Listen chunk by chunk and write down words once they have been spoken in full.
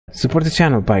Support the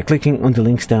channel by clicking on the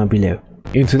links down below.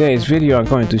 In today's video I'm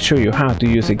going to show you how to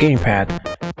use a gamepad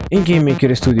in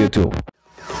GameMaker Studio tool.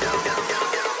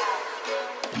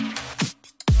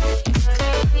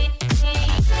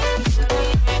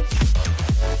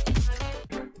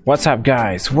 What's up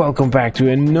guys, welcome back to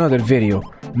another video.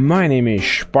 My name is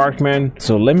Sparkman,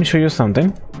 so let me show you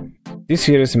something. This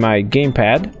here is my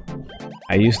gamepad.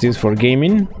 I use this for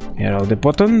gaming. Here are the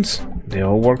buttons, they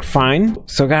all work fine.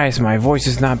 So guys, my voice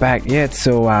is not back yet,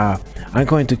 so I'm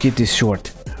going to keep this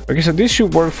short. Okay, so this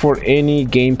should work for any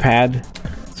gamepad.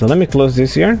 So let me close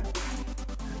this here.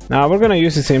 Now we're gonna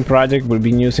use the same project we've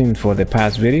been using for the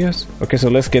past videos. Okay, so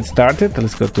let's get started.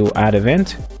 Let's go to add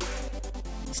event,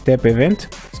 step event,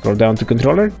 scroll down to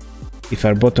controller. If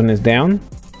our button is down,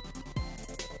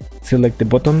 select the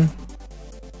button.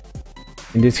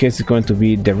 In this case it's going to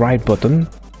be the right button.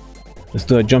 Let's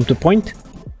do a jump to point,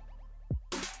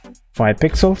 5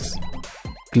 pixels,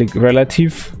 click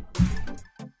relative,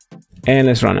 and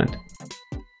let's run it.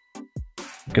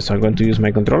 Okay, so I'm going to use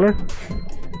my controller.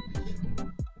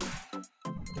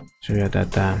 Show you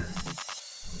that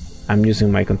I'm using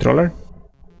my controller,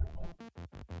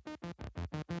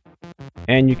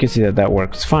 and you can see that that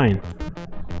works fine.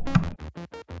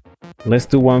 Let's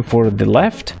do one for the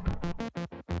left.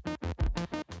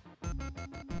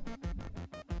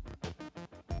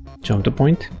 Jump to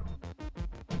point,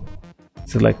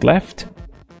 select left,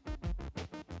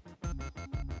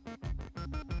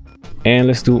 and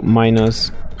let's do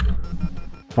minus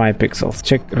 5 pixels.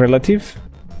 Check relative,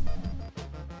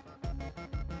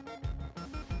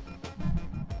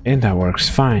 and that works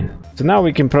fine. So now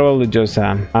we can probably just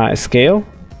scale,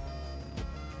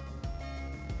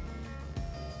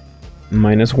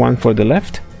 -1 for the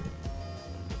left.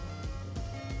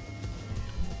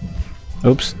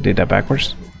 Oops, did that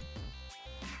backwards.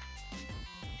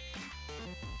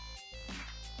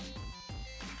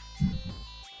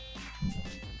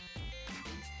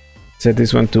 Set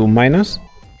this one to minus,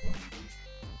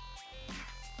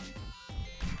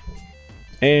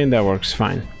 and that works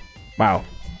fine. Wow,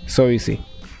 so easy.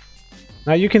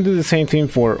 Now you can do the same thing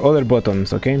for other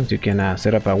buttons. Okay, you can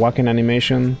set up a walking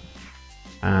animation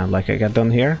like I got done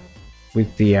here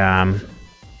with the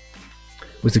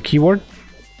keyboard,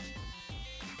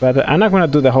 but I'm not gonna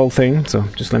do the whole thing, so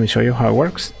just let me show you how it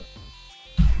works.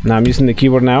 Now I'm using the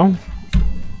keyboard now,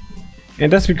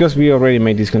 and that's because we already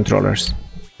made these controllers.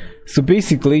 So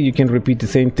basically you can repeat the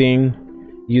same thing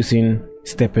using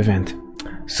step event.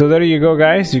 So there you go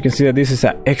guys, you can see that this is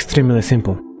extremely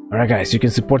simple. Alright guys, you can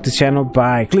support this channel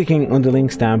by clicking on the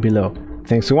links down below.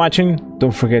 Thanks for watching,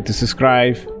 don't forget to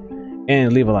subscribe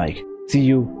and leave a like. See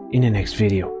you in the next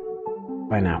video.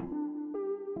 Bye now.